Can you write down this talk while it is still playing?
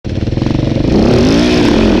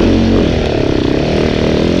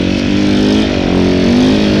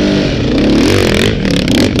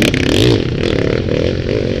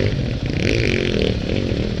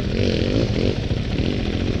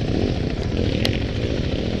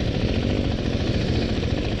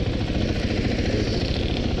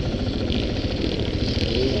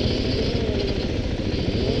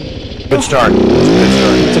Good start. Good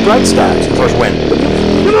start. It's a great start. It's the first win.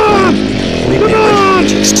 Come on!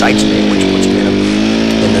 Which excites me, which puts me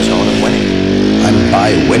in the zone of winning. I'm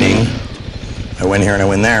by winning. I win here and I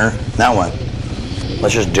win there. Now what?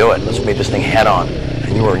 Let's just do it. Let's meet this thing head on.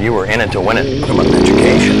 And you were in it to win it. Talking about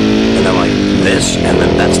education, and then like this, and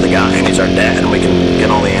then that's the guy, and he's our dad, and we can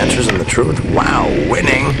get all the answers and the truth. Wow,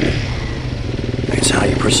 winning. It's how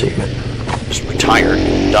you perceive it. Just retired,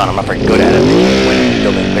 done. I'm not very good at it. Winning,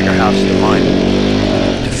 building bigger houses than mine,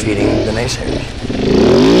 defeating the naysayers.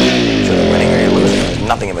 So you're winning or you're losing. There's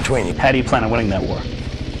nothing in between. How do you plan on winning that war?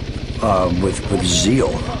 With zeal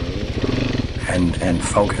and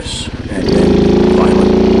focus and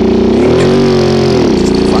violent hatred.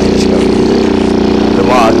 Good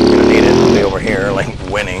luck. You're gonna need it. We'll be over here, like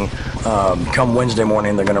winning. Come Wednesday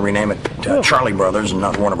morning, they're gonna rename it Charlie Brothers and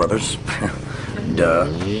not Warner Brothers.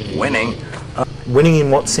 Duh. Winning. Winning in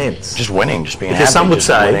what sense? Just winning, just being because happy. Some would just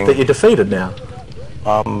say winning. that you're defeated now.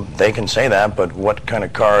 They can say that, but what kind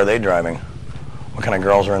of car are they driving? What kind of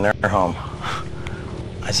girls are in their home?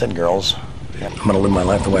 I said girls. I'm going to live my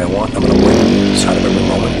life the way I want. I'm going to win inside of every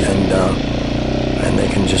moment, and they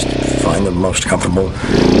can just find the most comfortable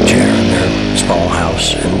chair in their small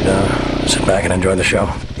house and sit back and enjoy the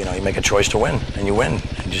show. You know, you make a choice to win, and you win.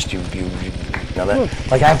 And just you know that.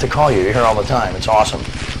 Like I have to call you. You're here all the time. It's awesome.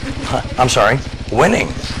 I'm sorry. Winning.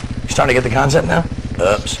 You starting to get the concept now?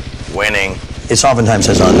 Oops. Winning. It's oftentimes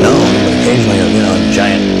says unknown, but occasionally, a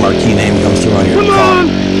giant marquee name comes through on your phone.